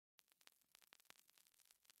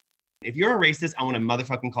If you're a racist, I want to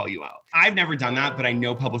motherfucking call you out. I've never done that, but I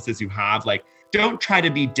know publicists who have. Like, don't try to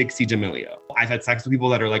be Dixie D'Amelio. I've had sex with people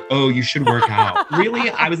that are like, oh, you should work out. Really?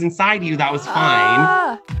 I was inside you. That was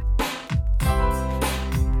fine.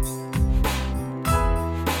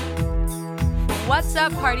 What's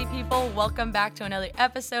up, party people? Welcome back to another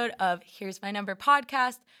episode of Here's My Number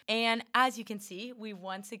podcast. And as you can see, we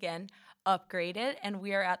once again upgraded and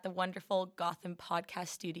we are at the wonderful Gotham Podcast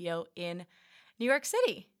Studio in New York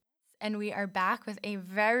City. And we are back with a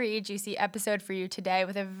very juicy episode for you today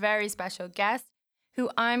with a very special guest who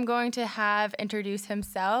I'm going to have introduce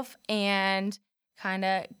himself and kind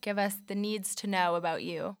of give us the needs to know about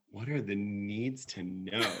you. What are the needs to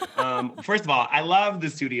know? First of all, I love the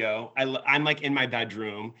studio. I'm like in my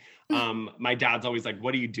bedroom. My dad's always like,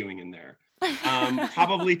 what are you doing in there?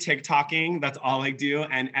 Probably TikToking. That's all I do.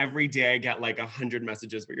 And every day I get like 100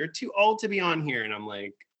 messages where you're too old to be on here. And I'm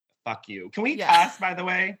like, fuck you. Can we cuss, by the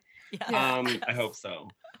way? Yeah. I hope so.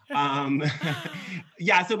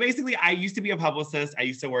 Yeah, so basically I used to be a publicist. I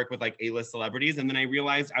used to work with like A-list celebrities, and then I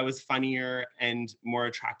realized I was funnier and more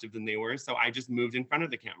attractive than they were. So I just moved in front of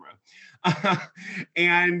the camera.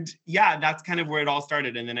 And yeah, that's kind of where it all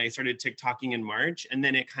started. And then I started TikToking in March, and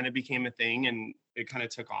then it kind of became a thing and it kind of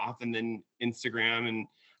took off. And then Instagram, and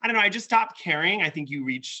I don't know, I just stopped caring. I think you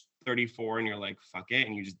reach 34 and you're like, fuck it,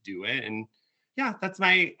 and you just do it. And yeah, that's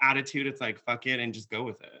my attitude. It's like, fuck it and just go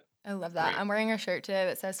with it. I love that. Right. I'm wearing a shirt today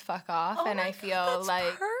that says fuck off, and I feel that's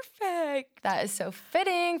like perfect. that is so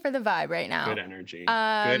fitting for the vibe right now. Good energy. Good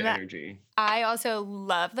energy. I also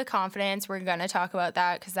love the confidence. We're going to talk about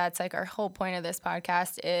that because that's like our whole point of this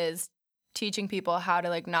podcast is teaching people how to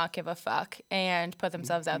like not give a fuck and put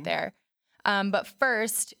themselves out there. But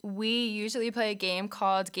first, we usually play a game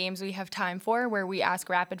called Games We Have Time For, where we ask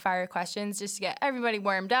rapid fire questions just to get everybody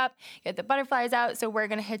warmed up, get the butterflies out. So we're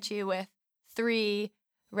going to hit you with 3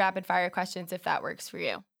 rapid fire questions if that works for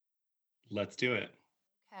you. Let's do it.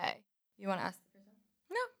 Okay. You want to ask the person?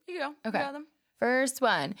 No, you go. Okay. You got them. First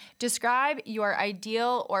one. Describe your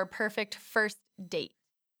ideal or perfect first date.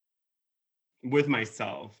 With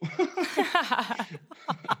myself.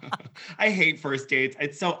 I hate first dates.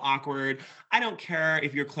 It's so awkward. I don't care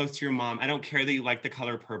if you're close to your mom. I don't care that you like the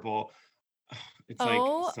color purple. It's like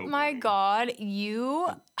so my boring. God, you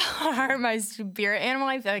are my spirit animal.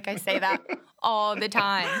 I feel like I say that all the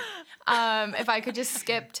time. If I could just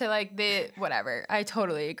skip to like the whatever, I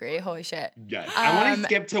totally agree. Holy shit. Yes. I want to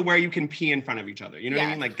skip to where you can pee in front of each other. You know what I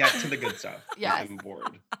Yeah. mean? Like get to the good stuff. Yes. I'm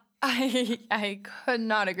bored. I could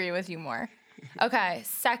not agree with you more. Okay,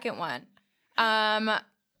 second one.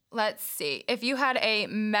 Let's see. If you had a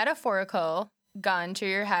metaphorical gun to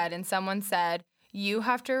your head and someone said, you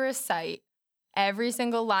have to recite every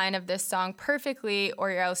single line of this song perfectly or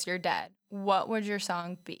else you're dead, what would your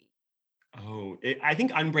song be? Oh, I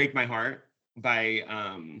think Unbreak My Heart by,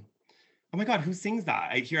 oh my God, who sings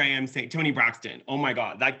that? Here I am saying Toni Braxton. Oh my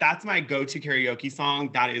God, like that's my go-to karaoke song.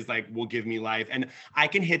 That is like, will give me life. And I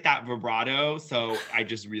can hit that vibrato, so I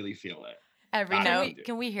just really feel it. Every That's what note. I do.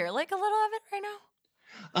 Can we hear like a little of it right now?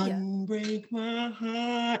 Unbreak my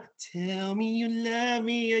heart, tell me you love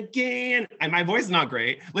me again. And my voice is not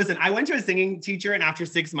great. Listen, I went to a singing teacher, and after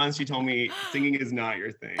 6 months, she told me singing is not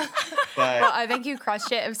your thing. But Well, I think you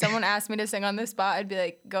crushed it. If someone asked me to sing on the spot, I'd be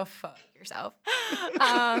like, go fuck yourself.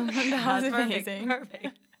 That was amazing.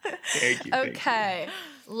 Perfect. thank you. Okay,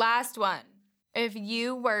 last one. If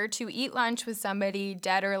you were to eat lunch with somebody,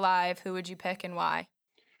 dead or alive, who would you pick and why?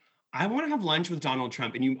 I want to have lunch with Donald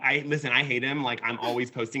Trump. And listen, I hate him. Like, I'm always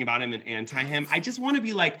posting about him and anti him. I just want to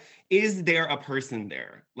be like, is there a person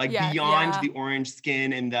there? Like, beyond the orange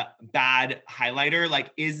skin and the bad highlighter,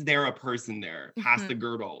 like, is there a person there past the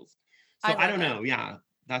girdles? So I don't know. Yeah,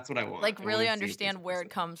 that's what I want. Like I really wanna see if understand there's a where it person.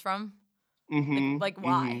 comes from. Mhm, Like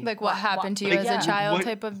why? mhm. Like what happened to you Like, as yeah, a child what-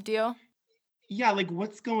 type of deal? Yeah, like,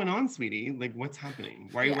 what's going on, sweetie? Like, what's happening?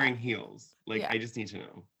 Why are you Yeah. wearing heels? Like, Yeah. I just need to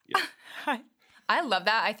know. Yeah. I love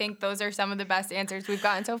that. I think those are some of the best answers we've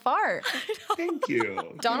gotten so far. Thank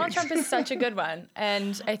you. Donald Thanks. Trump is such a good one.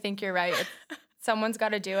 And I think you're right. Someone's got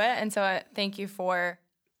to do it. And so thank you for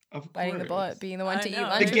Of biting the course. bullet, being the one I to eat know.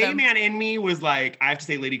 lunch The with gay them. man in me was like, I have to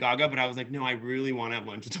say Lady Gaga, but I was like, no, I really want to have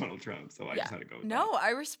lunch with Donald Trump. So I just had to go with No, I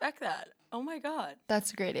respect that. Oh my God.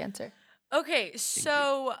 That's a great answer. Okay,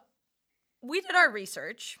 so we did our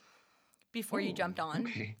research before you Oh, jumped on.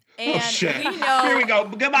 Okay. And Oh, shit. we know Here we go.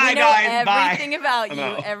 Goodbye, we know guys. Bye. everything about I'm you,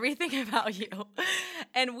 out. everything about you.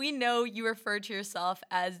 And we know you refer to yourself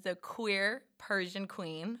as the queer Persian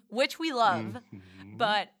queen, which we love. Mhm.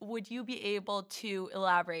 But would you be able to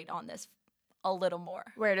elaborate on this a little more?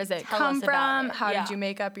 Where does it Tell come us about from? it. How Yeah. did you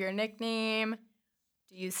make up your nickname?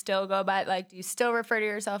 Do you still go by, like, do you still refer to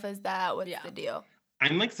yourself as that? What's the deal?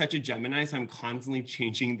 I'm like such a Gemini, so I'm constantly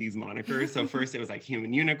changing these monikers. So first it was like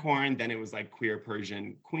human unicorn, then it was like queer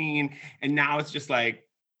Persian queen, and now it's just like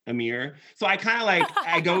Amir. So I kind of like,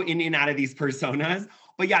 I go in and out of these personas.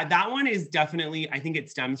 But yeah, that one is definitely, I think it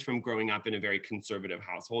stems from growing up in a very conservative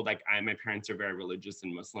household. Like my parents are very religious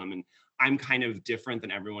and Muslim, and I'm kind of different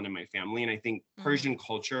than everyone in my family. And I think Persian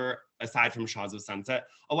culture, aside from Shahs of Sunset,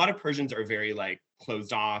 a lot of Persians are very like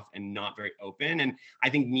closed off and not very open. And I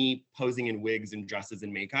think me posing in wigs and dresses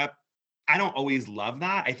and makeup, I don't always love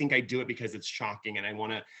that. I think I do it because it's shocking and I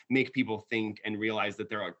want to make people think and realize that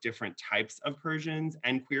there are different types of Persians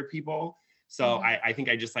and queer people. So I think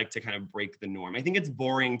I just like to kind of break the norm. I think it's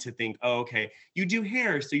boring to think, oh, okay, you do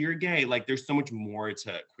hair, so you're gay. Like there's so much more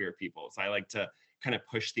to queer people. So I like to kind of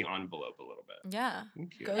push the envelope a little bit. Yeah.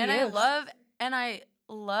 Thank you. And I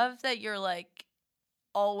love that you're like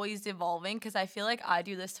always evolving, because I feel like I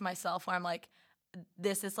do this to myself where I'm like,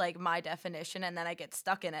 this is like my definition, and then I get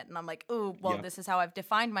stuck in it and I'm like, ooh, well, this is how I've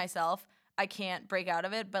defined myself. I can't break out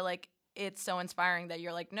of it. But like, it's so inspiring that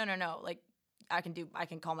you're like, no, like I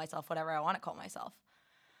can call myself whatever I want to call myself.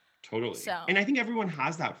 Totally. So. And I think everyone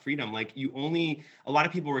has that freedom. Like a lot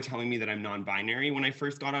of people were telling me that I'm non-binary when I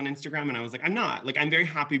first got on Instagram. And I was like, I'm not. Like, I'm very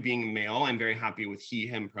happy being male. I'm very happy with he,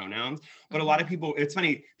 him pronouns. But a lot of people, it's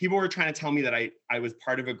funny, people were trying to tell me that I was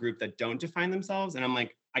part of a group that don't define themselves. And I'm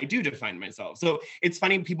like, I do define myself. So it's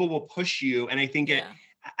funny, people will push you. And I think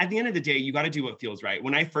at the end of the day, you got to do what feels right.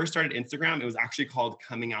 When I first started Instagram, it was actually called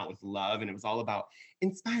Coming Out with Love. And it was all about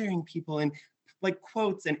inspiring people and like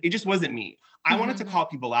quotes, and it just wasn't me. I wanted to call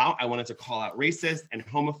people out. I wanted to call out racists and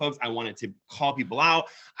homophobes. I wanted to call people out.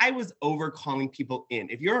 I was over calling people in.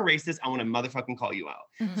 If you're a racist, I want to motherfucking call you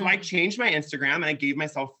out. So I changed my Instagram and I gave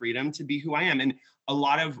myself freedom to be who I am. And a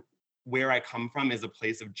lot of where I come from is a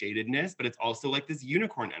place of jadedness, but it's also like this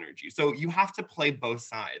unicorn energy. So you have to play both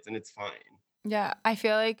sides and it's fine. Yeah, I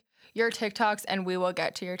feel like your TikToks, and we will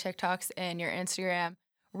get to your TikToks and your Instagram,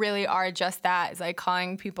 really are just that. It's like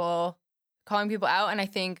calling people out. And I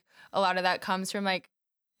think a lot of that comes from like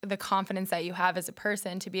the confidence that you have as a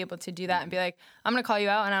person to be able to do that and be like, I'm going to call you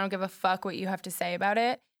out and I don't give a fuck what you have to say about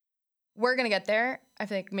it. We're going to get there. I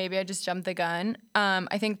think maybe I just jumped the gun.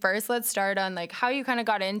 I think first let's start on like how you kind of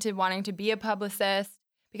got into wanting to be a publicist,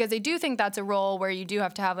 because I do think that's a role where you do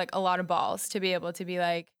have to have like a lot of balls to be able to be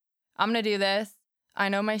like, I'm going to do this. I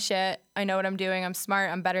know my shit. I know what I'm doing. I'm smart.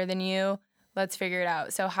 I'm better than you. Let's figure it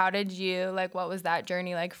out. So how did you, like, what was that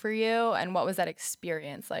journey like for you? And what was that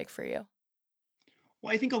experience like for you?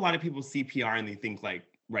 Well, I think a lot of people see PR and they think like,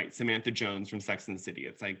 right, Samantha Jones from Sex and the City.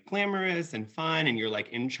 It's like glamorous and fun and you're like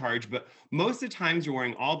in charge. But most of the times you're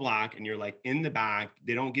wearing all black and you're like in the back.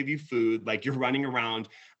 They don't give you food. Like you're running around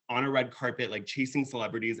on a red carpet, like chasing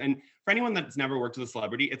celebrities. And for anyone that's never worked with a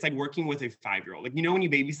celebrity, it's like working with a 5-year-old. Like, you know, when you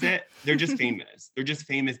babysit, they're just famous. They're just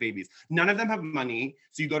famous babies. None of them have money.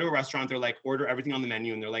 So you go to a restaurant, they're like, order everything on the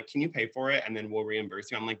menu. And they're like, can you pay for it? And then we'll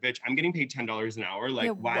reimburse you. I'm like, bitch, I'm getting paid $10 an hour.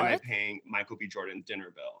 Like, why am I paying Michael B. Jordan's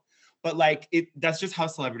dinner bill? But like, that's just how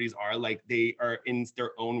celebrities are. Like they are in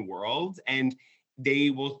their own world and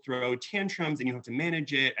they will throw tantrums and you have to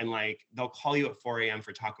manage it. And like, they'll call you at 4 a.m.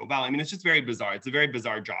 for Taco Bell. I mean, it's just very bizarre. It's a very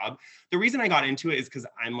bizarre job. The reason I got into it is because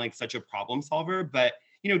I'm like such a problem solver, but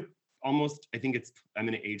you know, I'm going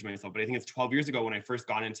to age myself, but I think it's 12 years ago when I first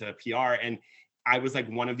got into PR and I was like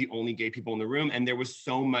one of the only gay people in the room. And there was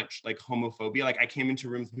so much like homophobia. Like I came into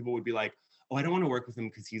rooms and people would be like, oh, I don't want to work with him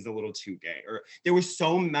because he's a little too gay. Or there was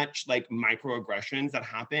so much like microaggressions that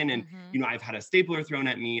happen. And, you know, I've had a stapler thrown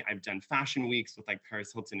at me. I've done fashion weeks with like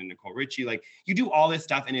Paris Hilton and Nicole Richie. Like you do all this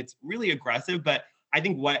stuff and it's really aggressive. But I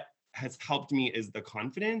think what has helped me is the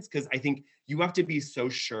confidence, because I think you have to be so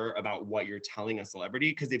sure about what you're telling a celebrity.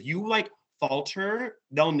 Because if you like falter,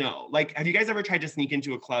 they'll know. Like, have you guys ever tried to sneak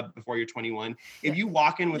into a club before you're 21? If you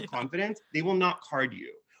walk in with confidence, they will not card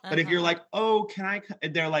you. But if you're like, oh,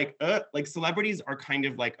 they're like celebrities are kind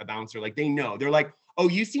of like a bouncer. Like they know, they're like, oh,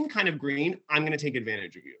 you seem kind of green. I'm going to take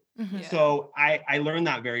advantage of you. So I learned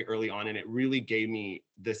that very early on. And it really gave me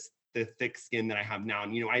the thick skin that I have now.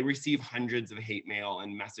 And, you know, I receive hundreds of hate mail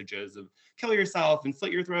and messages of kill yourself and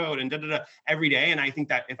slit your throat and every day. And I think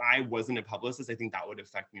that if I wasn't a publicist, I think that would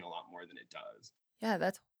affect me a lot more than it does. Yeah,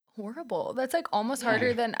 that's horrible. That's like almost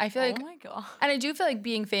harder than I feel like. Oh my God. And I do feel like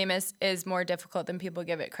being famous is more difficult than people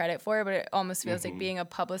give it credit for, but it almost feels like being a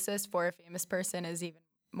publicist for a famous person is even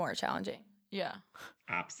more challenging. Yeah.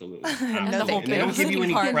 Absolutely. And the whole and they don't give you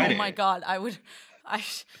any credit. Oh my God.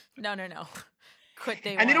 No. Quit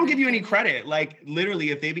day one. And they don't give you any credit. Like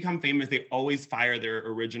literally, if they become famous, they always fire their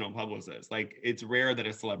original publicist. Like it's rare that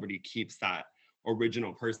a celebrity keeps that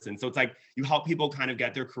original person. So it's like you help people kind of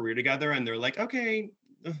get their career together and they're like, okay,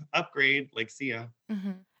 upgrade, like, see ya.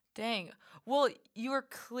 Mm-hmm. Dang. Well, you were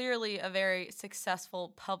clearly a very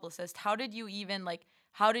successful publicist. How did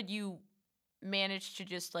you manage to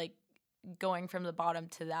just like going from the bottom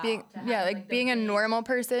to that? Being a normal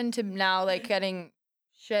person to now like getting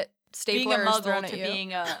shit staplers being a muggle thrown to at you.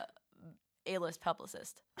 being a A-list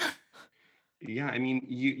publicist. Yeah, I mean,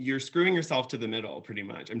 you're screwing yourself to the middle, pretty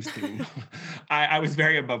much. I'm just kidding. I was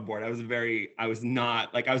very above board. I was very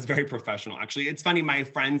professional. Actually, it's funny. My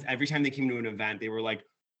friends, every time they came to an event, they were like,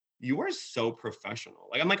 "You are so professional."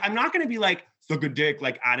 Like, I'm like, I'm not going to be like suck a dick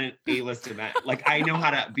like at an A-list event. Like, I know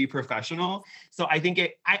how to be professional. So I think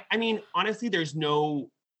I mean, honestly,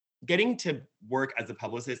 getting to work as a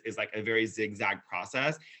publicist is like a very zigzag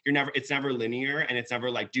process. It's never linear, and it's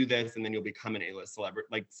never like do this and then you'll become an A-list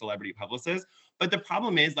celebrity publicist. But the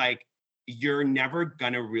problem is like, you're never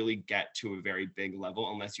gonna really get to a very big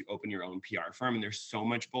level unless you open your own PR firm. And there's so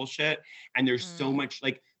much bullshit, and there's so much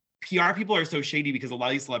like PR people are so shady because a lot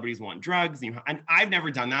of these celebrities want drugs. And I've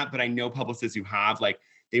never done that, but I know publicists who have, like,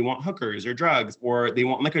 they want hookers or drugs, or they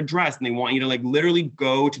want like a dress and they want you to like literally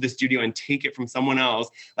go to the studio and take it from someone else,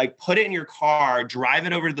 like put it in your car, drive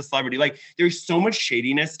it over to the celebrity. Like, there's so much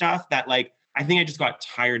shadiness stuff that like, I think I just got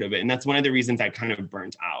tired of it. And that's one of the reasons I kind of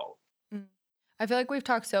burnt out. I feel like we've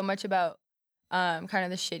talked so much about kind of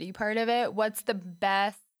the shitty part of it. What's the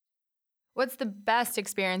best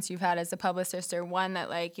experience you've had as a publicist, or one that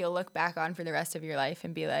like you'll look back on for the rest of your life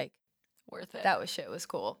and be like, worth it? That was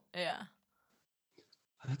cool. Yeah.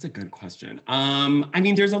 That's a good question. I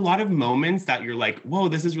mean, there's a lot of moments that you're like, whoa,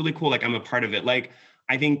 this is really cool. Like, I'm a part of it. Like,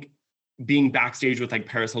 I think being backstage with like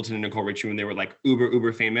Paris Hilton and Nicole Richie when they were like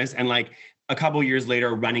uber famous, and like a couple years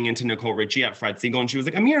later running into Nicole Richie at Fred Segal, and she was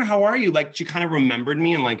like, Amir, how are you? Like, she kind of remembered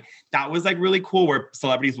me, and like that was like really cool where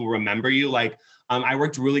celebrities will remember you. Like, I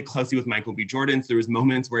worked really closely with Michael B. Jordan. So there was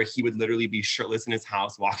moments where he would literally be shirtless in his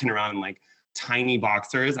house, walking around in like tiny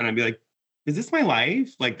boxers, and I'd be like, is this my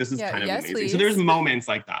life? Like, this is kind of amazing. Please. So there's moments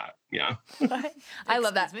like that. Yeah. I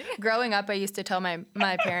love that. Growing up, I used to tell my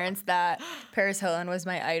parents that Paris Hilton was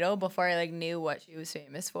my idol before I like knew what she was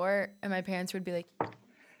famous for. And my parents would be like,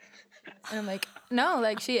 and I'm like, no,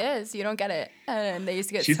 like she is. You don't get it. And they used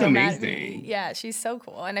to get She's so amazing. mad at me. Yeah, she's so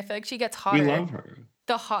cool. And I feel like she gets hotter. We love her.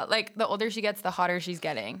 The older she gets, the hotter she's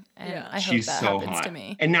getting. And I hope she's that so happens hot to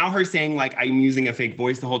me. And now her saying like, I'm using a fake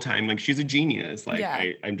voice the whole time. Like, she's a genius. Like,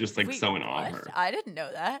 Yeah. I'm just like so in awe of her. I didn't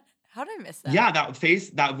know that. How did I miss that? Yeah,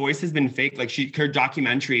 that voice has been fake. Like, her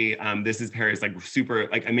documentary, This Is Paris, like super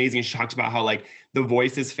like amazing. She talked about how like the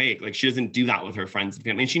voice is fake. Like, she doesn't do that with her friends and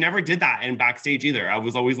family. And she never did that in backstage either. I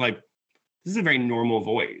was always like, this is a very normal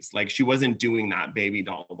voice. Like, she wasn't doing that baby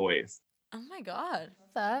doll voice. Oh my God.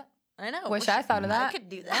 That. I know. Wish I thought of that. I could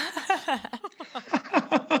do that.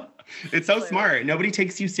 It's so smart. Nobody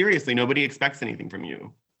takes you seriously. Nobody expects anything from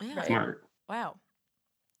you. Yeah. Smart. Wow.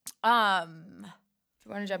 You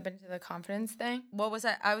want to jump into the confidence thing? What was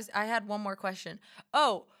that? I had one more question.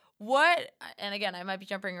 Oh, what? And again, I might be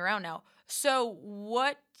jumping around now. So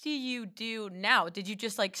what do you do now? Did you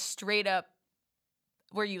just like straight up,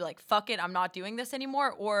 were you like, fuck it, I'm not doing this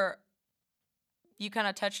anymore? Or you kind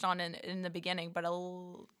of touched on in the beginning, but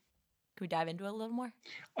can we dive into it a little more?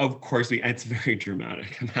 Of course it's very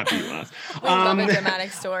dramatic. I'm happy you asked. We love a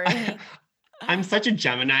dramatic story. I'm such a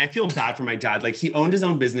Gemini. I feel bad for my dad. Like, he owned his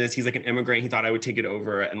own business. He's like an immigrant. He thought I would take it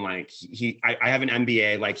over. And like, I have an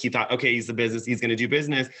MBA. Like, he thought, okay, he's going to do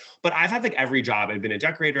business. But I've had like every job. I've been a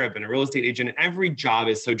decorator. I've been a real estate agent. And every job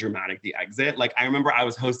is so dramatic, the exit. Like, I remember I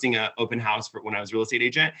was hosting an open house when I was a real estate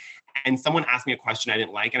agent, and someone asked me a question I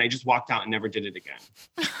didn't like, and I just walked out and never did it again.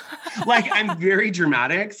 Like, I'm very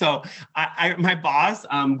dramatic. So my boss,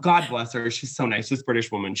 God bless her, she's so nice. This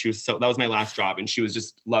British woman, that was my last job, and she was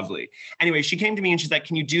just lovely. Anyway, she came to me and she's like,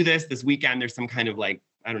 can you do this weekend? There's some kind of like,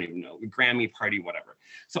 I don't even know, Grammy party, whatever.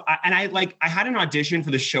 So I had an audition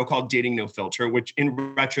for this show called Dating No Filter, which in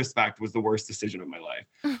retrospect was the worst decision of my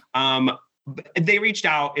life. They reached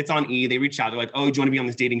out, it's on E! They reached out, they're like, oh, do you want to be on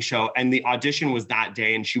this dating show? And the audition was that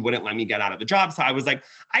day, and she wouldn't let me get out of the job. So I was like,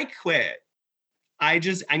 I quit. I'm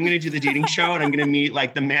going to do the dating show, and I'm going to meet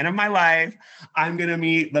like the man of my life. I'm going to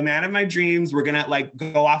meet the man of my dreams. We're going to like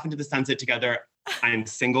go off into the sunset together. I'm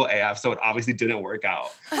single AF, so it obviously didn't work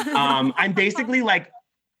out. I'm basically like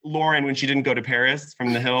Lauren when she didn't go to Paris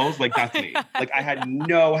from the Hills. Like, that's me. Like, I had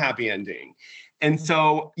no happy ending. And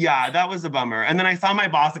so, yeah, that was a bummer. And then I saw my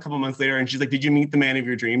boss a couple months later, and she's like, did you meet the man of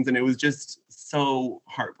your dreams? And it was just so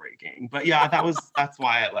heartbreaking. But yeah, that's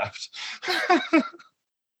why I left.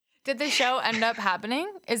 Did the show end up happening?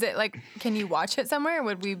 Is it like, can you watch it somewhere?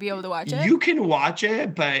 Would we be able to watch it? You can watch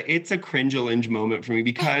it, but it's a cringe moment for me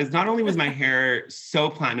because not only was my hair so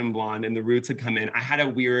platinum blonde and the roots had come in, I had a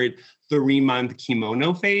weird 3-month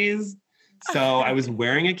kimono phase. So I was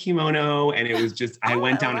wearing a kimono and it was just, I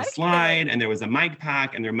went down a slide and there was a mic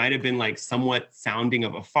pack and there might've been like somewhat sounding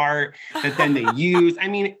of a fart that then they used. I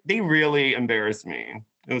mean, they really embarrassed me.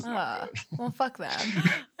 It was not good. Well, fuck them.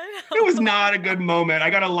 It was not a good moment. I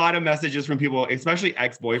got a lot of messages from people, especially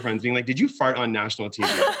ex-boyfriends, being like, did you fart on national TV?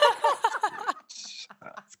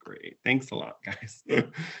 That's great. Thanks a lot, guys.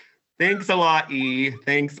 Thanks a lot, E.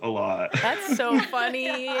 Thanks a lot. That's so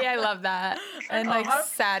funny. I love that. And like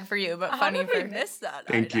sad for you, but funny for me. Miss that.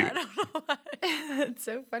 Thank you. I don't know why. It's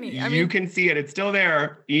so funny. You can see it. It's still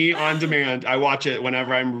there. E on demand. I watch it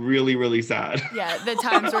whenever I'm really, really sad. Yeah, the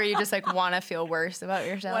times where you just like want to feel worse about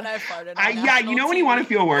yourself. When I farted. Yeah, you know when you want to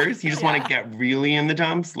feel worse, you just want to get really in the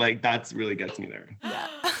dumps. Like that's really gets me there. Yeah.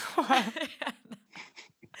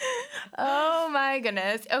 Oh my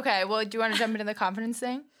goodness. Okay, well, do you want to jump into the confidence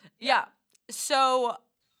thing? Yeah. So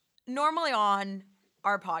normally on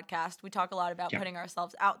our podcast, we talk a lot about putting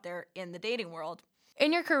ourselves out there in the dating world.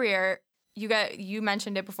 In your career, you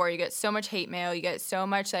mentioned it before, you get so much hate mail, you get so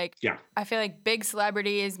much like, I feel like big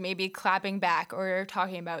celebrities maybe clapping back or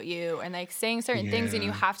talking about you and like saying certain things, and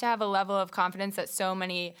you have to have a level of confidence that so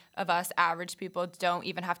many of us average people don't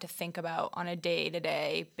even have to think about on a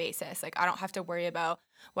day-to-day basis. Like I don't have to worry about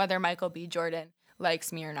whether Michael B. Jordan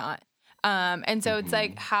likes me or not. And so it's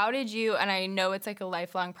like, how did you, and I know it's like a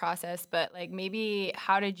lifelong process, but like maybe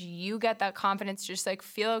how did you get that confidence to just like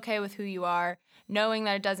feel okay with who you are, knowing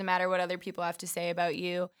that it doesn't matter what other people have to say about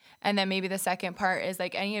you? And then maybe the second part is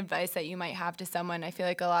like any advice that you might have to someone. I feel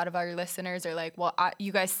like a lot of our listeners are like, well,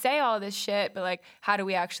 you guys say all this shit, but like, how do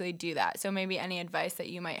we actually do that? So maybe any advice that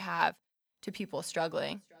you might have to people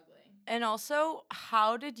struggling. And also,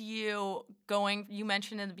 how did you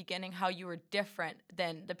mentioned in the beginning how you were different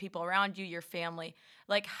than the people around you, your family.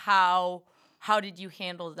 Like how did you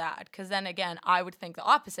handle that? Because then again, I would think the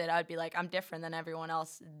opposite. I would be like, I'm different than everyone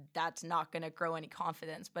else. That's not going to grow any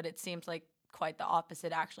confidence. But it seems like quite the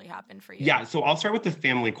opposite actually happened for you. Yeah, so I'll start with the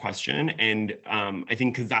family question. And I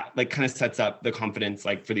think because that like kind of sets up the confidence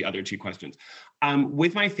like for the other two questions.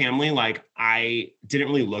 With my family, like I didn't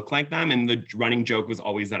really look like them. And the running joke was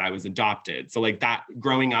always that I was adopted. So like that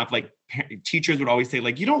growing up, like teachers would always say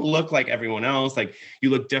like, you don't look like everyone else. Like you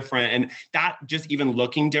look different. And that just even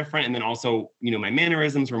looking different. And then also, you know, my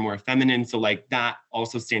mannerisms were more feminine. So like that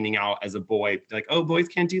also standing out as a boy, like, oh, boys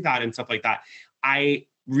can't do that and stuff like that. I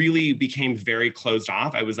really became very closed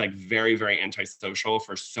off. I was like very, very antisocial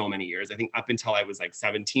for so many years. I think up until I was like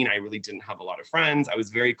 17, I really didn't have a lot of friends. I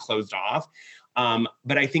was very closed off.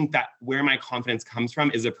 But I think that where my confidence comes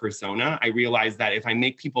from is a persona. I realized that if I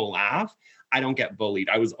make people laugh, I don't get bullied.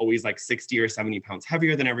 I was always like 60 or 70 pounds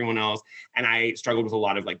heavier than everyone else. And I struggled with a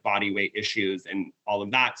lot of like body weight issues and all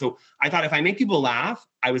of that. So I thought if I make people laugh,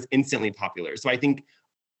 I was instantly popular. So I think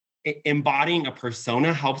embodying a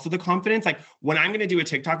persona helps with the confidence. Like when I'm going to do a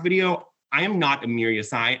TikTok video, I am not Amir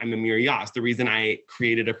Yasai, I'm Amir Yas. The reason I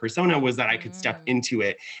created a persona was that I could step into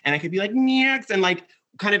it and I could be like, Nyx, and like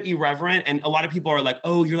kind of irreverent. And a lot of people are like,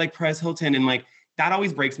 oh, you're like Perez Hilton. And like, that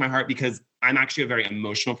always breaks my heart because I'm actually a very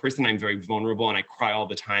emotional person. I'm very vulnerable and I cry all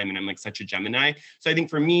the time. And I'm like such a Gemini. So I think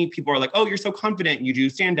for me, people are like, oh, you're so confident. You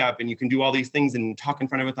do stand up and you can do all these things and talk in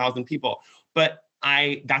front of 1,000 people. But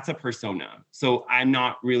that's a persona. So I'm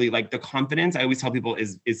not really like the confidence I always tell people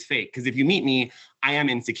is fake. Because if you meet me, I am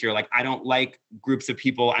insecure. Like I don't like groups of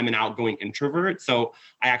people. I'm an outgoing introvert. So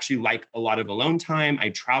I actually like a lot of alone time. I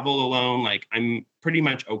travel alone. Like I'm pretty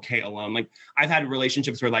much okay alone. Like I've had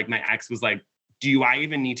relationships where like my ex was like, do I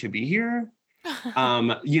even need to be here?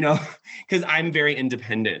 You know, because I'm very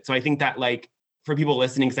independent. So I think that like, for people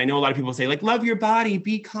listening, because I know a lot of people say like, love your body,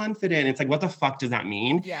 be confident. It's like, what the fuck does that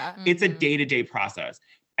mean? Yeah. It's a day-to-day process.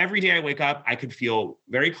 Every day I wake up, I could feel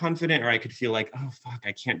very confident or I could feel like, oh, fuck,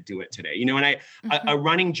 I can't do it today. You know, and a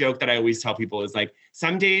running joke that I always tell people is like,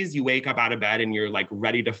 some days you wake up out of bed and you're like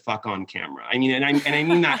ready to fuck on camera. I mean, and I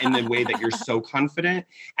mean that in the way that you're so confident.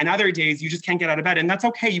 And other days you just can't get out of bed. And that's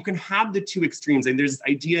okay. You can have the two extremes. And there's this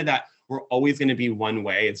idea that we're always going to be one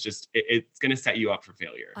way. It's just, it's going to set you up for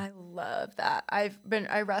failure. I love that. I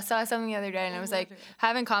saw something the other day and I was like,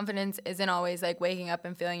 having confidence isn't always like waking up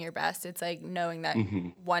and feeling your best. It's like knowing that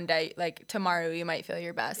one day, like tomorrow you might feel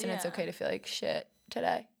your best and it's okay to feel like shit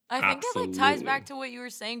today. I think it like ties back to what you were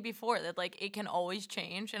saying before, that like it can always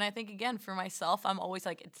change. And I think again, for myself, I'm always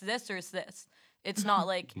like, it's this or it's this. It's not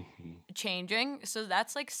like changing. So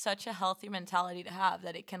that's like such a healthy mentality to have,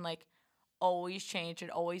 that it can like always change, it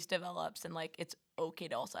always develops, and like it's okay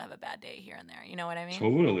to also have a bad day here and there. You know what I mean?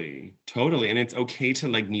 Totally. And it's okay to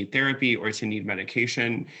like need therapy or to need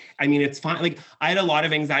medication. I mean, it's fine. Like I had a lot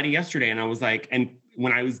of anxiety yesterday and I was like, and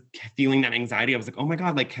when I was feeling that anxiety, I was like, oh my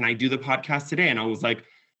God, like, can I do the podcast today? And I was like,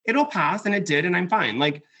 it'll pass. And it did. And I'm fine.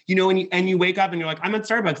 Like, you know, and you wake up and you're like, I'm at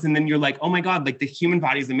Starbucks. And then you're like, oh my God, like the human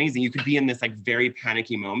body is amazing. You could be in this like very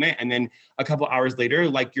panicky moment. And then a couple hours later,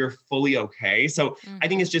 like you're fully okay. So I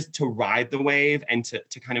think it's just to ride the wave and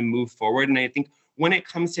to kind of move forward. And I think when it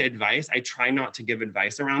comes to advice, I try not to give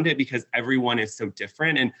advice around it because everyone is so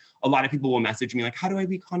different. And a lot of people will message me like, how do I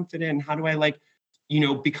be confident? And how do I like, you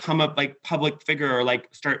know, become a like public figure or like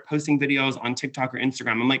start posting videos on TikTok or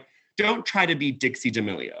Instagram? I'm like, don't try to be Dixie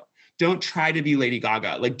D'Amelio. Don't try to be Lady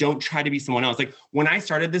Gaga. Like, don't try to be someone else. Like when I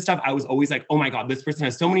started this stuff, I was always like, oh my God, this person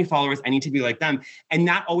has so many followers. I need to be like them. And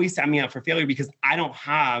that always set me up for failure because I don't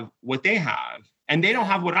have what they have and they don't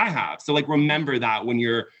have what I have. So like, remember that when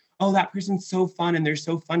you're, oh, that person's so fun and they're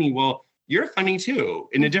so funny. Well, you're funny too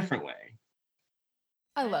in a different way.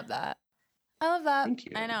 I love that. I love that. Thank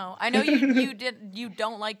you. I know you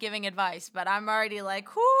don't like giving advice, but I'm already like,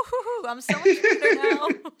 I'm so much better now.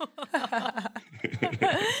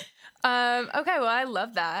 Okay, well, I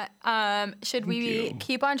love that. Should we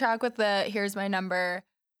keep on track with the Here's My Number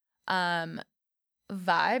vibe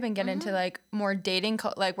and get into like more dating?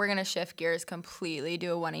 Like we're going to shift gears completely,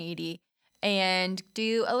 do a 180 and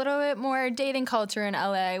do a little bit more dating culture in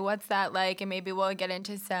LA. What's that like? And maybe we'll get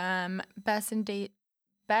into some best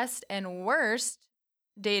and worst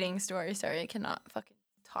dating stories. Sorry, I cannot fucking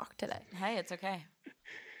talk today. Hey, it's okay.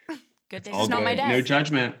 Good day. It's not my day. No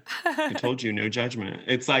judgment. I told you, no judgment.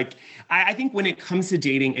 It's like, I think when it comes to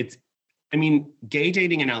dating, gay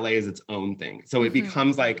dating in LA is its own thing. So it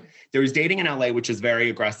becomes like, there's dating in LA, which is very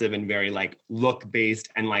aggressive and very like look-based.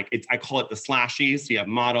 And like, I call it the slashies. So you have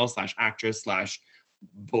model / actress /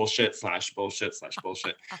 bullshit.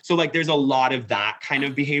 So like, there's a lot of that kind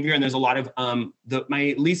of behavior. And there's a lot of,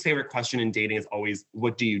 my least favorite question in dating is always,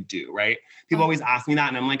 what do you do? Right? People always ask me that.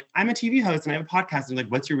 And I'm like, I'm a TV host and I have a podcast. And like,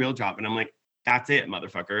 what's your real job? And I'm like, that's it,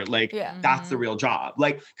 motherfucker. Like, that's the real job.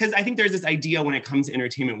 Like, because I think there's this idea when it comes to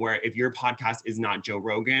entertainment where if your podcast is not Joe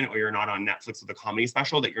Rogan or you're not on Netflix with a comedy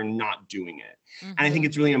special, that you're not doing it. And I think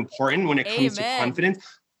it's really important when it comes to confidence,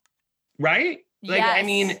 right? Like, yes. I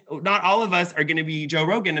mean, not all of us are going to be Joe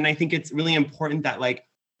Rogan. And I think it's really important that like,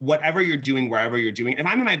 whatever you're doing, wherever you're doing, if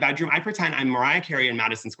I'm in my bedroom, I pretend I'm Mariah Carey in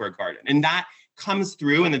Madison Square Garden. And that comes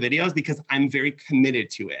through in the videos because I'm very committed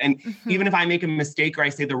to it. And even if I make a mistake or I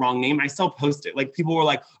say the wrong name, I still post it. Like people were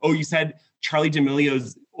like, oh, you said Charli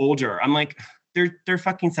D'Amelio's older. I'm like, they're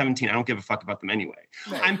fucking 17. I don't give a fuck about them anyway.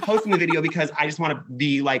 Right. I'm posting the video because I just want to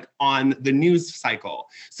be like on the news cycle.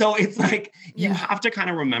 So it's like, you have to kind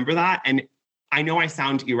of remember that. And I know I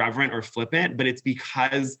sound irreverent or flippant, but it's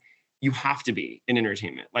because you have to be in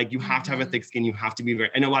entertainment. Like you have to have a thick skin. You have to be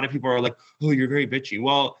and a lot of people are like, oh, you're very bitchy.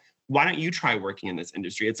 Well, why don't you try working in this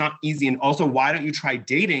industry? It's not easy. And also, why don't you try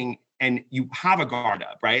dating and you have a guard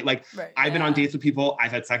up, right? Like I've been on dates with people.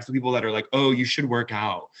 I've had sex with people that are like, oh, you should work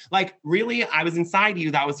out. Like really, I was inside you.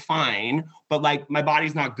 That was fine. But like my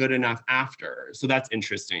body's not good enough after. So that's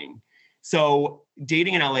interesting. So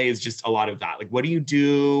dating in LA is just a lot of that. Like, what do you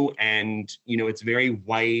do? And, you know, it's very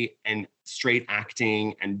white and straight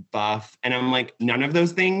acting and buff. And I'm like, none of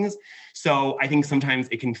those things. So I think sometimes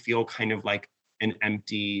it can feel kind of like an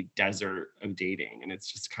empty desert of dating. And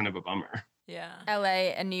it's just kind of a bummer. Yeah.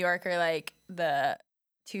 LA and New York are like the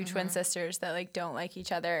two twin sisters that like don't like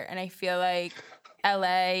each other. And I feel like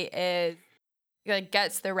LA is like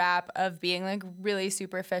gets the rap of being like really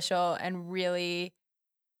superficial and really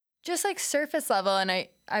just like surface level. And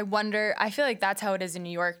I wonder, I feel like that's how it is in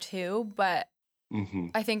New York too, but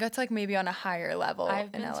I think it's like maybe on a higher level.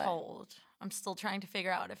 I've been told. I'm still trying to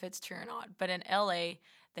figure out if it's true or not. But in LA,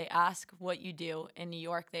 they ask what you do. In New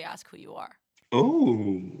York, they ask who you are.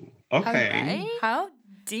 Oh, okay. Right? How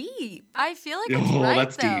deep? I feel like it's right,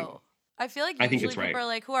 that's though. Deep. I feel like usually people are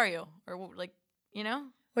like, who are you? Or like, you know?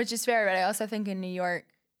 Which is fair, but I also think in New York,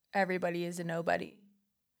 everybody is a nobody.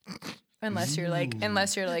 Unless you're like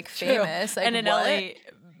famous. Like, and in LA,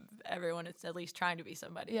 everyone is at least trying to be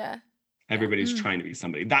somebody. Yeah. Everybody's trying to be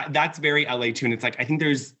somebody. That's very LA too. And it's like, I think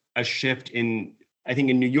there's a shift in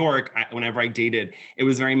New York, whenever I dated, it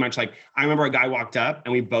was very much like, I remember a guy walked up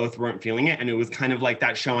and we both weren't feeling it. And it was kind of like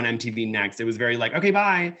that show on MTV Next. It was very like, okay,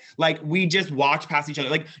 bye. Like we just walked past each other.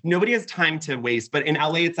 Like nobody has time to waste. But in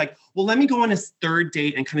LA, it's like, well, let me go on a third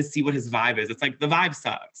date and kind of see what his vibe is. It's like, the vibe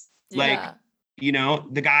sucks. Like, you know,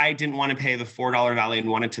 the guy didn't want to pay the $4 valet and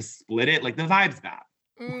wanted to split it. Like the vibe's bad.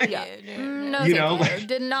 No, you know,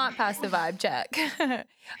 did not pass the vibe check.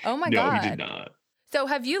 Oh my God. No, he did not. So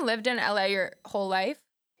have you lived in LA your whole life?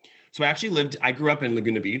 So I grew up in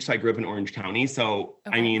Laguna Beach. So I grew up in Orange County. So,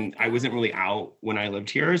 Okay. I mean, I wasn't really out when I lived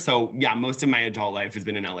here. So yeah, most of my adult life has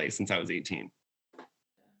been in LA since I was 18.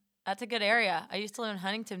 That's a good area. I used to live in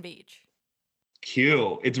Huntington Beach.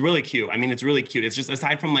 Cute. It's really cute. I mean, it's really cute. It's just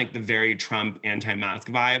aside from like the very Trump anti-mask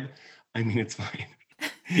vibe, I mean, it's fine.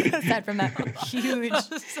 Aside from that huge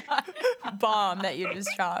bomb that you just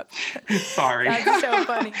dropped. Sorry. That's so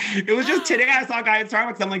funny. It was just today I saw a guy at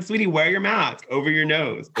Starbucks. I'm like, sweetie, wear your mask over your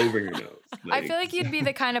nose. I feel like you'd be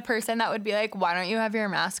the kind of person that would be like, why don't you have your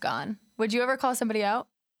mask on? Would you ever call somebody out?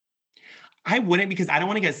 I wouldn't, because I don't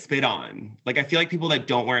want to get spit on. Like, I feel like people that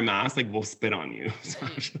don't wear a mask, like, will spit on you.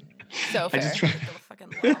 So fair.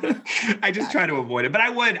 I just try to avoid it. But I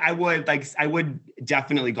would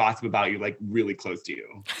definitely gossip about you, like, really close to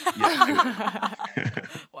you. Yeah,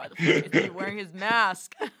 why the fuck is he wearing his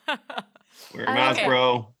mask? Wear a mask, bro.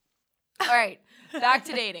 All right, back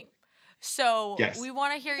to dating. So yes. We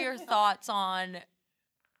want to hear your thoughts on,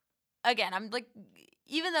 again, I'm like,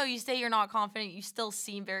 even though you say you're not confident, you still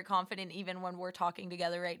seem very confident even when we're talking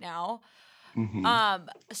together right now. Mm-hmm.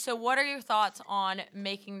 So what are your thoughts on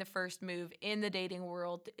making the first move in the dating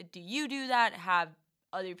world? Do you do that? Have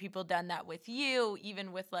other people done that with you,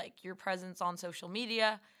 even with like your presence on social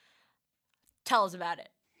media? Tell us about it.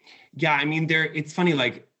 Yeah, I mean, it's funny,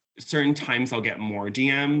 like certain times I'll get more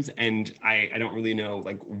DMs and I don't really know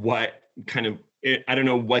like what kind of, I don't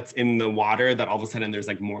know what's in the water that all of a sudden there's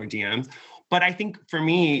like more DMs. But I think for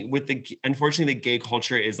me, unfortunately, the gay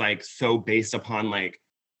culture is like so based upon like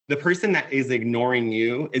the person that is ignoring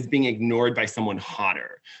you is being ignored by someone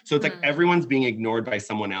hotter. So it's like everyone's being ignored by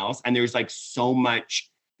someone else. And there's like so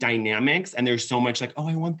much dynamics and there's so much like, oh,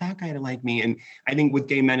 I want that guy to like me. And I think with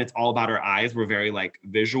gay men, it's all about our eyes. We're very like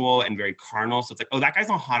visual and very carnal. So it's like, oh, that guy's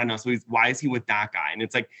not hot enough. So why is he with that guy? And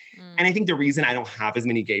it's like, and I think the reason I don't have as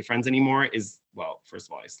many gay friends anymore is, well, first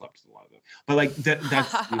of all, I slept with a lot of them, but like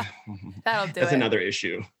that's another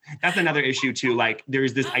issue. That's another issue too. Like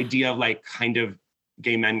there's this idea of like kind of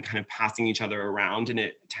gay men kind of passing each other around and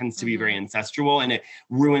it tends to be very incestual and it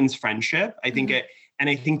ruins friendship. I think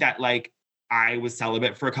I think that like, I was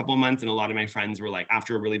celibate for a couple of months and a lot of my friends were like,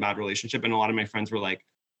 after a really bad relationship, and a lot of my friends were like,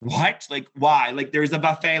 what? Like, why? Like, there's a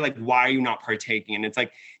buffet, like, why are you not partaking? And it's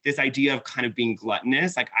like this idea of kind of being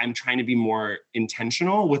gluttonous. Like, I'm trying to be more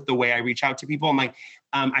intentional with the way I reach out to people. I'm like,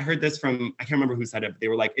 I heard this from, I can't remember who said it, but they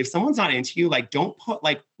were like, if someone's not into you, like, don't put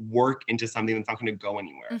like work into something that's not going to go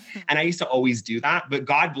anywhere. And I used to always do that, but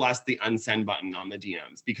God bless the unsend button on the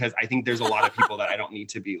DMs, because I think there's a lot of people that I don't need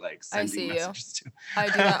to be like sending messages to. I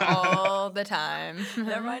do that all the time.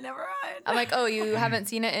 Never mind. I'm like, oh, you haven't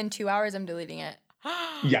seen it in 2 hours, I'm deleting it.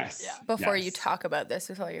 Yes. Yeah. Before you talk about this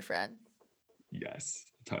with all your friends. Yes.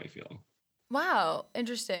 That's how I feel. Wow.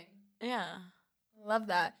 Interesting. Yeah. Love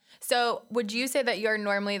that. So would you say that you're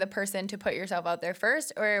normally the person to put yourself out there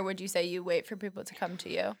first, or would you say you wait for people to come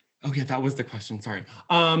to you? Oh yeah, that was the question. Sorry.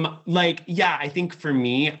 Yeah, I think for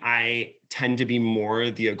me, I tend to be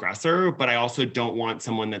more the aggressor, but I also don't want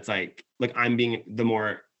someone that's like I'm being the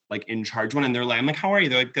more like in charge one. And they're like, I'm like, how are you?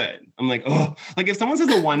 They're like, good. I'm like, oh, like if someone says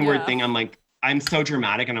a one word thing, I'm like, I'm so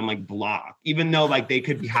dramatic and I'm like block, even though like they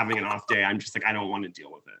could be having an off day. I'm just like, I don't want to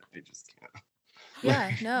deal with it. I just can't.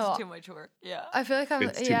 Yeah, no. It's too much work. Yeah. I feel like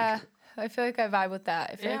I feel like I vibe with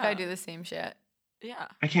that. I feel like I do the same shit. Yeah.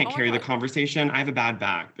 I can't carry the conversation. I have a bad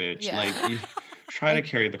back, bitch. Yeah. Like you try to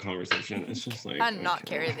carry the conversation. It's just like I'm not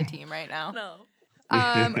carry the team right now. No.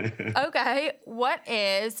 Okay. What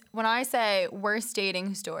is, when I say worst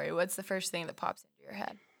dating story, what's the first thing that pops into your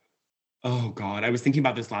head? Oh God, I was thinking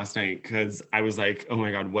about this last night because I was like, oh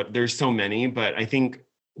my God, there's so many, but I think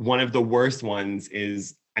one of the worst ones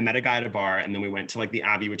is I met a guy at a bar and then we went to like the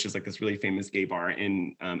Abbey, which is like this really famous gay bar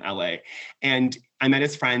in LA. And I met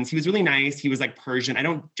his friends. He was really nice. He was like Persian. I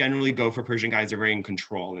don't generally go for Persian guys. They're very in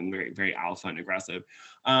control and very, very alpha and aggressive.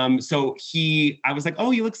 I was like,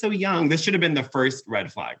 oh, you look so young. This should have been the first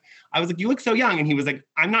red flag. I was like, you look so young. And he was like,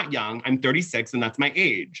 I'm not young. I'm 36 and that's my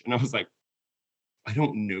age. And I was like, I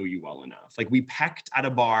don't know you well enough. Like we pecked at a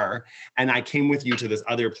bar and I came with you to this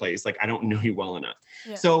other place. Like, I don't know you well enough.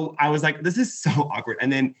 Yeah. So I was like, this is so awkward.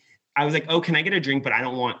 And then I was like, oh, can I get a drink? But I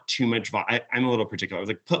don't want too much vodka. I'm a little particular. I was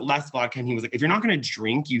like, put less vodka. And he was like, if you're not going to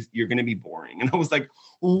drink, you're going to be boring. And I was like,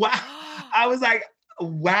 wow. I was like,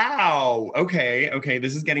 wow. Okay.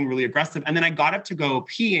 This is getting really aggressive. And then I got up to go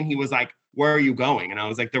pee and he was like, where are you going? And I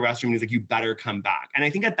was like, the restroom. And he's like, you better come back. And I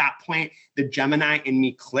think at that point, the Gemini in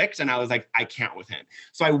me clicked and I was like, I can't with him.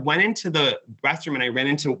 So I went into the restroom and I ran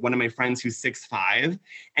into one of my friends who's 6'5".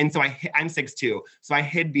 And so I'm 6'2". So I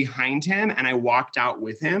hid behind him and I walked out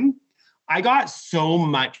with him. I got so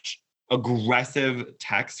much aggressive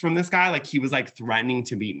texts from this guy. Like he was like threatening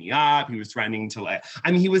to beat me up. He was threatening to like,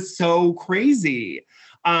 I mean, he was so crazy.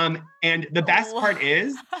 And the best part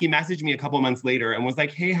is he messaged me a couple months later and was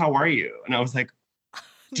like, hey, how are you? And I was like,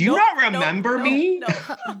 do you not remember me? No.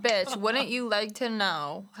 Bitch, wouldn't you like to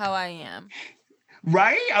know how I am?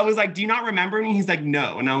 Right? I was like, do you not remember me? He's like,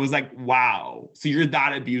 no. And I was like, wow. So you're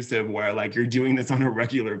that abusive where like you're doing this on a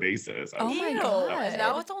regular basis. Oh my God.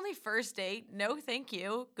 That was only first date. No, thank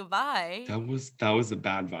you. Goodbye. That was a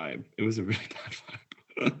bad vibe. It was a really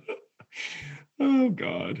bad vibe. Oh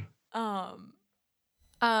God.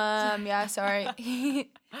 Yeah, sorry.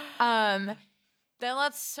 Then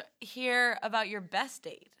let's hear about your best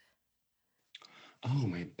date. Oh,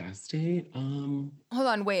 my best date? Hold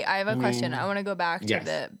on, wait. I have a question. I want to go back to yes,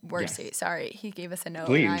 the worst date. Sorry, he gave us a note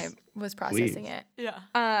and I was processing it. Yeah.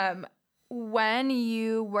 When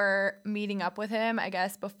you were meeting up with him, I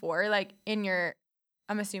guess before, like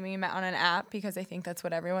I'm assuming you met on an app because I think that's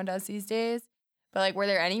what everyone does these days. But like, were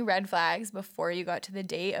there any red flags before you got to the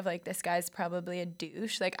date of like, this guy's probably a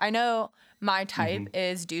douche? Like, I know my type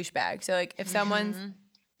is douchebag. So like, if someone's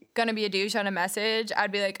gonna be a douche on a message,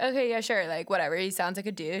 I'd be like, okay, yeah, sure, like whatever, he sounds like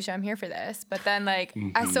a douche, I'm here for this. But then like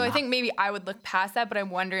so I think maybe I would look past that, but I'm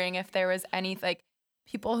wondering if there was any like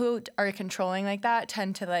people who are controlling like that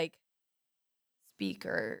tend to like speak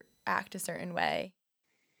or act a certain way.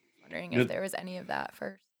 Wondering if there was any of that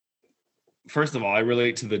first. First of all, I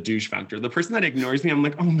relate to the douche factor. The person that ignores me, I'm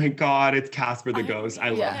like, oh my God, it's Casper the Ghost. I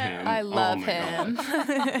love him. I love him.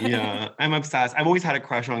 Yeah, I'm obsessed. I've always had a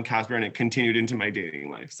crush on Casper and it continued into my dating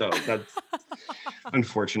life. So that's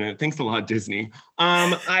unfortunate. Thanks a lot, Disney.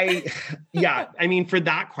 I mean, for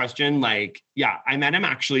that question, like, yeah, I met him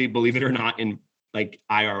actually, believe it or not, in like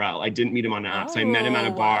IRL. I didn't meet him on an app. So I met him at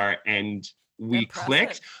a bar and we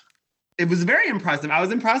clicked. It was very impressive. I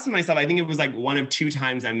was impressed with myself. I think it was like one of 2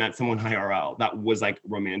 times I met someone IRL that was like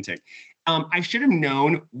romantic. I should have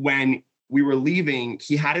known when we were leaving,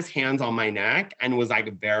 he had his hands on my neck and was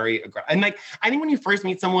like very aggressive. And like, I think when you first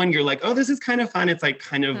meet someone, you're like, oh, this is kind of fun. It's like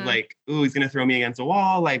kind of like, oh, he's going to throw me against a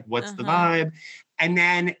wall. Like, what's the vibe? And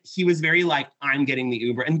then he was very like, I'm getting the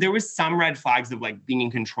Uber. And there was some red flags of like being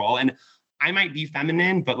in control. And I might be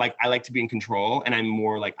feminine, but like I like to be in control and I'm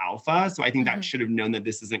more like alpha. So I think that should have known that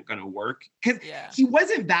this isn't going to work. Because he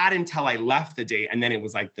wasn't that until I left the date. And then it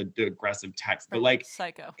was like the aggressive text. But like,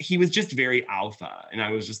 psycho. He was just very alpha. And I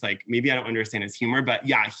was just like, maybe I don't understand his humor. But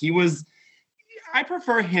yeah, I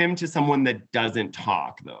prefer him to someone that doesn't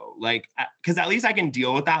talk though. Like, because at least I can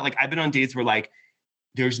deal with that. Like I've been on dates where like,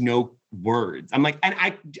 there's no words. I'm like, and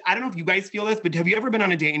I don't know if you guys feel this, but have you ever been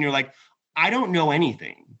on a date and you're like, I don't know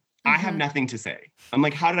anything. I have nothing to say. I'm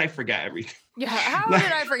like, how did I forget everything? Yeah, how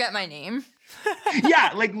did I forget my name?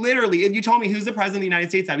 Yeah, like literally, if you told me who's the president of the United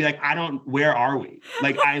States, I'd be like, where are we?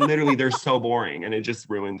 Like, they're so boring and it just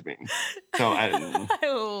ruined me. So I don't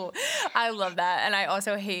know. I love that. And I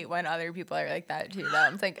also hate when other people are like that too, though.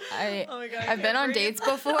 I'm like, I've been on dates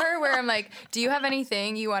before where I'm like, do you have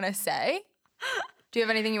anything you want to say? Do you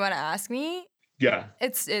have anything you want to ask me? Yeah.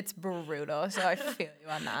 It's brutal, so I feel you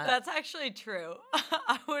on that. That's actually true.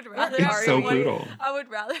 I would rather brutal. I would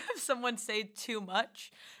rather have someone say too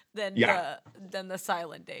much than the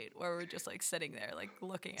silent date where we're just like sitting there like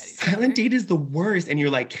looking at each other. Silent date is the worst. And you're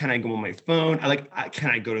like, can I go on my phone? Can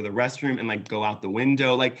I go to the restroom and like go out the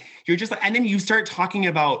window? Like you're just like, and then you start talking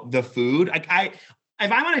about the food. Like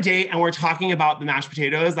if I'm on a date and we're talking about the mashed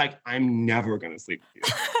potatoes, like I'm never gonna sleep with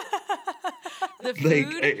you. The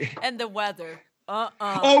food and the weather. Oh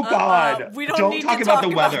God! We don't talk about the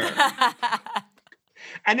weather.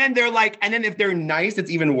 And then they're like, and then if they're nice,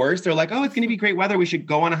 it's even worse. They're like, oh, it's gonna be great weather. We should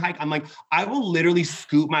go on a hike. I'm like, I will literally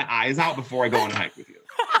scoop my eyes out before I go on a hike with you.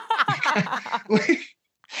 Like,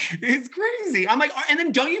 it's crazy. I'm like, and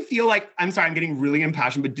then don't you feel like? I'm sorry, I'm getting really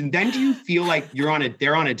impassioned, but then do you feel like they're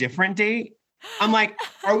on a different date? I'm like,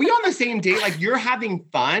 are we on the same date? Like you're having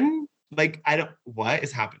fun? Like what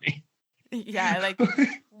is happening? Yeah, like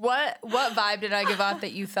what vibe did I give off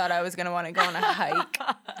that you thought I was gonna want to go on a hike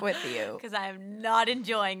with you? Because I am not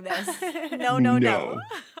enjoying this. No.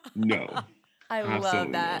 I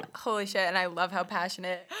love that. Holy shit, and I love how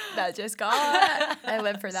passionate that just got. I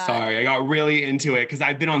live for that. Sorry, I got really into it because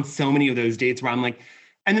I've been on so many of those dates where I'm like,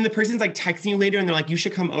 and then the person's like texting you later and they're like, you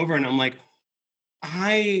should come over. And I'm like,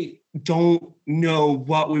 I don't know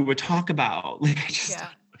what we would talk about. Like,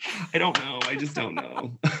 I don't know. I just don't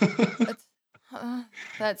know.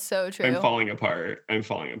 That's so true. I'm falling apart. I'm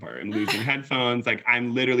losing headphones. Like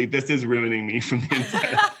this is ruining me from the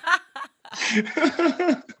inside.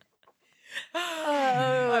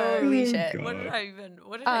 Oh Holy shit. God. What did I even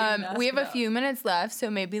ask We have a about? few minutes left, so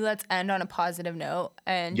maybe let's end on a positive note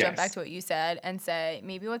and jump back Yes. to what you said and say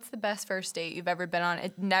maybe what's the best first date you've ever been on?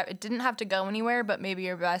 It didn't have to go anywhere, but maybe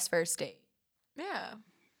your best first date. Yeah.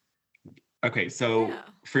 Okay, so Yeah.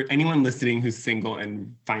 for anyone listening who's single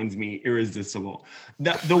and finds me irresistible,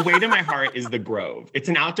 the way to my heart is the Grove. It's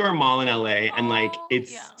an outdoor mall in LA, and like Oh,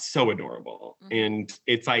 it's yeah. so adorable, Mhm. and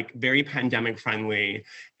it's like very pandemic friendly,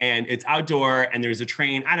 and it's outdoor, and there's a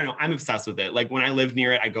train. I don't know, I'm obsessed with it. Like when I live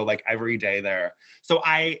near it, I go like every day there. So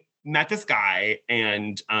I met this guy,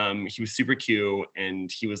 and he was super cute,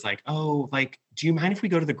 and he was like, "Oh, like, do you mind if we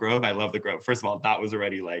go to the Grove? I love the Grove." First of all, that was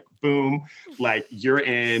already like, boom, like you're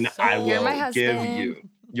in. I Sold. will You're my give husband. you.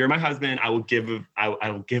 You're my husband. I will give. I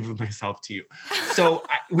will give myself to you. So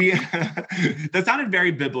we. That sounded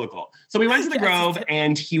very biblical. So we went to the Yes, it Grove, did.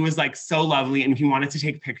 and he was like so lovely, and he wanted to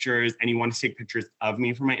take pictures, and he wanted to take pictures of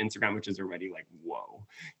me for my Instagram, which is already like, whoa,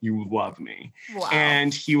 you love me. Wow.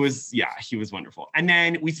 And he was wonderful. And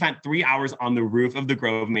then we spent 3 hours on the roof of the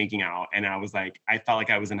Grove making out. And I was like, I felt like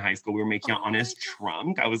I was in high school. We were making out Oh on my his God.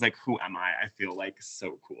 trunk. I was like, who am I? I feel like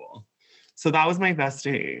so cool. So that was my best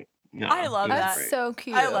date. Yeah, I love it was that. That's great. so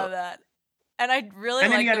cute. I love that. And I really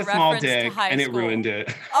And then like he had the a small reference to dick high and it school. ruined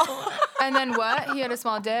it. Oh. And then what? He had a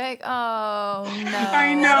small dick? Oh, no.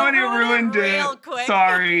 I know, and it That'll ruin ruined it real it. quick.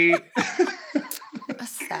 Sorry.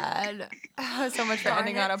 Sad. So much for Darn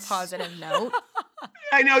ending on a it. positive note.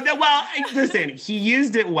 I know that. Well, listen, he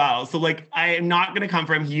used it well. So like, I am not going to come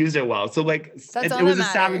for him. He used it well. So like, That's all it was that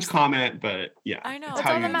a savage matters. comment, but yeah. I know. it's That's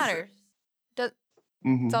how all you that use it. matters. That's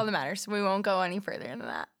Mhm. all that matters. We won't go any further than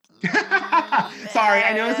that. Sorry,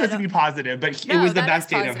 I know it's supposed to be positive, but it No, was the that best is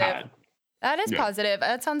date I've positive. had. That is Yeah. positive.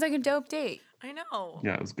 That sounds like a dope date. I know.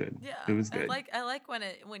 Yeah, it was good. Yeah. It was good. I like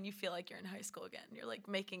when you feel like you're in high school again. You're like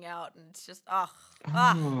making out and it's just ah.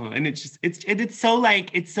 Oh, and it's so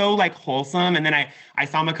like wholesome. And then I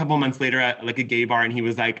saw him a couple months later at like a gay bar, and he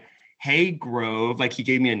was like, "Hey Grove," like he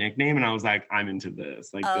gave me a nickname, and I was like, "I'm into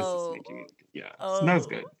this. Like this Oh. is making it." Yeah, so that was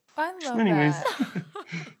good. I love Anyways, that.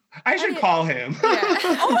 I should do you- call him. Yeah.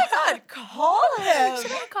 Oh my God, call him.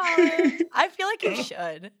 Should I call him? I feel like you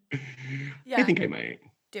should. Yeah. I think I might.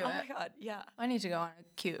 Do Oh it. my God, yeah. I need to go on a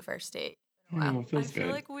cute first date. Oh, it feels I feel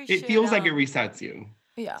good. like we it should, feels like it resets you.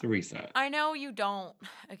 Yeah. It's a reset. I know you don't,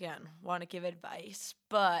 again, want to give advice,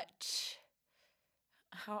 but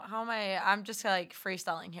how am I'm just like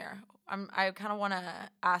freestyling here. I kind of want to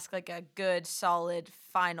ask like a good, solid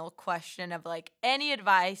final question of like any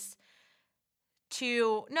advice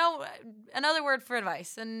another word for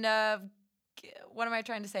advice. And what am I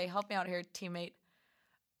trying to say? Help me out here, teammate.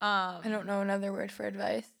 I don't know another word for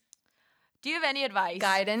advice. Do you have any advice?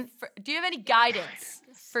 Guidance. Do you have any guidance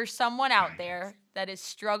for someone out there that is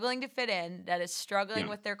struggling to fit in, that is struggling Yeah.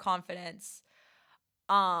 with their confidence?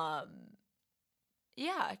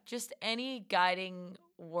 Yeah, just any guiding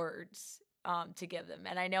words to give them.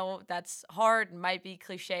 And I know that's hard and might be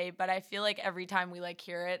cliche, but I feel like every time we like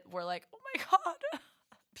hear it, we're like, oh my God,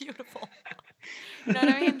 beautiful. You know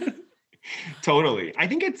what I mean? Totally. I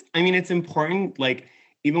think it's important, like,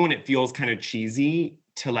 even when it feels kind of cheesy,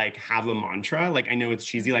 to like have a mantra. Like, I know it's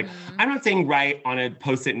cheesy. Like, I'm not saying write on a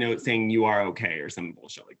Post-it note saying you are okay or some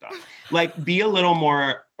bullshit like that. Like, be a little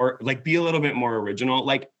more, or like be a little bit more original.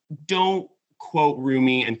 Like, don't quote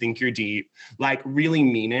Rumi and think you're deep. Like, really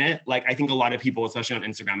mean it. Like, I think a lot of people, especially on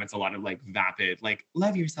Instagram, it's a lot of like vapid, like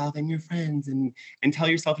love yourself and your friends and tell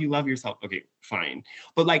yourself you love yourself. Okay, fine.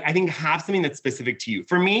 But like, I think have something that's specific to you.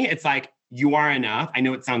 For me, it's like, you are enough. I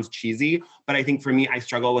know it sounds cheesy, but I think for me, I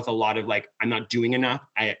struggle with a lot of like, I'm not doing enough.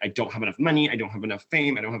 I don't have enough money. I don't have enough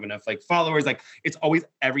fame. I don't have enough like followers. Like, it's always,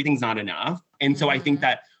 everything's not enough. And so I think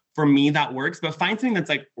that for me, that works, but find something that's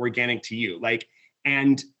like organic to you. Like,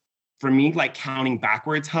 and for me, like counting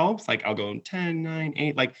backwards helps. Like I'll go 10, 9,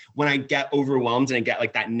 8. Like when I get overwhelmed and I get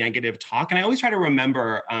like that negative talk, and I always try to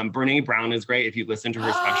remember, Brene Brown is great. If you listen to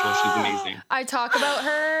her special, she's amazing. I talk about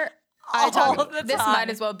her. All the This time. might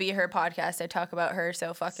as well be her podcast. I talk about her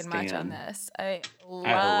so fucking much on Stan. this. I love,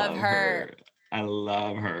 I love her. I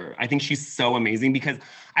love her. I think she's so amazing because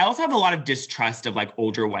I also have a lot of distrust of like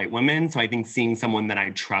older white women. So I think seeing someone that I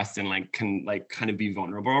trust and like can like kind of be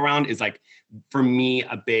vulnerable around is like, for me,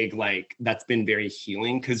 a big like, that's been very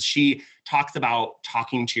healing, because she talks about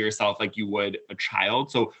talking to yourself like you would a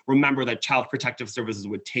child. So remember that Child Protective Services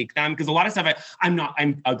would take them, because a lot of stuff,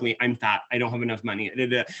 I'm ugly, I'm fat, I don't have enough money.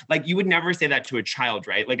 Like you would never say that to a child,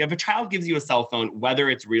 right? Like if a child gives you a cell phone, whether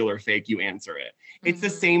it's real or fake, you answer it. It's the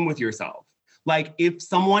same with yourself. Like if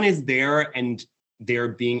someone is there and they're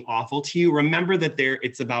being awful to you, remember that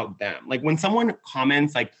it's about them. Like when someone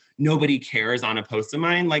comments like nobody cares on a post of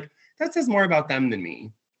mine, like that says more about them than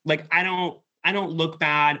me. like, I don't look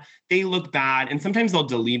bad. They look bad. And sometimes they'll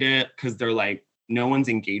delete it because they're like, no one's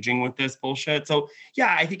engaging with this bullshit. So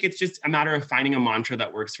yeah, I think it's just a matter of finding a mantra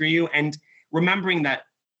that works for you and remembering that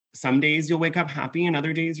some days you'll wake up happy and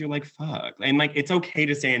other days you're like, fuck. And like, it's okay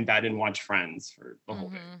to stay in bed and watch Friends for the whole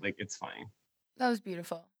day. Like, it's fine. That was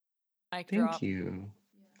beautiful. Thank you.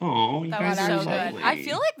 Oh, you That guys was are so lovely. good. I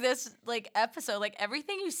feel like this like episode, like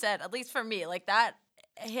everything you said, at least for me, like that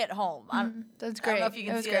hit home. That's I don't great. know if you can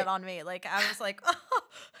That was see great. that on me. Like I was like, oh,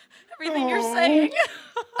 everything you're saying.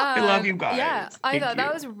 I love you guys. Yeah, I Thank thought that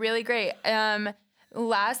you. was really great.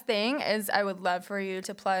 Last thing is I would love for you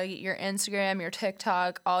to plug your Instagram, your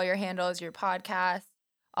TikTok, all your handles, your podcast,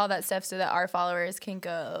 all that stuff so that our followers can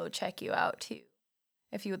go check you out too,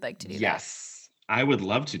 if you would like to do that. Yes, I would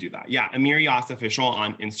love to do that. Yeah, Amir Yas Official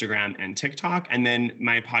on Instagram and TikTok. And then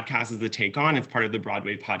my podcast is The Take On. It's part of the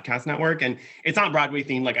Broadway Podcast Network. And it's not Broadway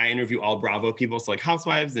themed. Like I interview all Bravo people. So like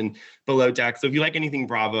Housewives and Below Deck. So if you like anything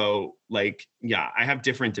Bravo, like, yeah, I have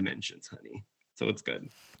different dimensions, honey. So it's good.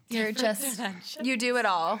 You're just, you do it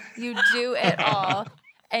all. You do it all.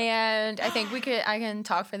 And I think I can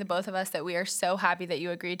talk for the both of us that we are so happy that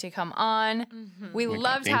you agreed to come on. We Oh my God,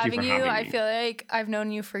 loved thank you having for you. having I me. feel like I've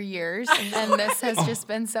known you for years and this has just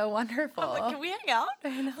been so wonderful. I'm like, can we hang out,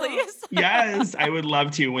 know. please? Yes, I would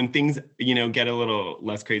love to. When things, get a little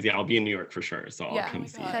less crazy, I'll be in New York for sure. So I'll come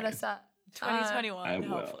see you. Hit us up. 2021, I will.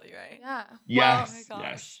 hopefully, right? Yeah. Yes, Oh my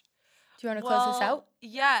gosh. yes. Do you want to close this out?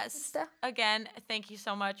 Yes. Again, thank you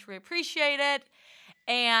so much. We appreciate it.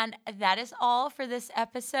 And that is all for this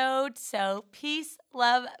episode. So peace,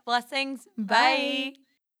 love, blessings. Bye. Bye.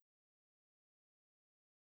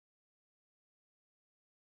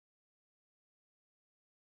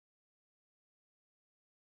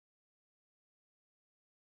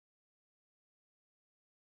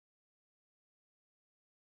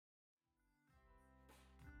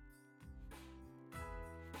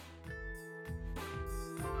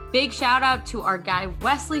 Big shout out to our guy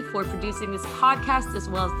Wesley for producing this podcast as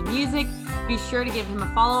well as the music. Be sure to give him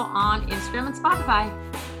a follow on Instagram and Spotify.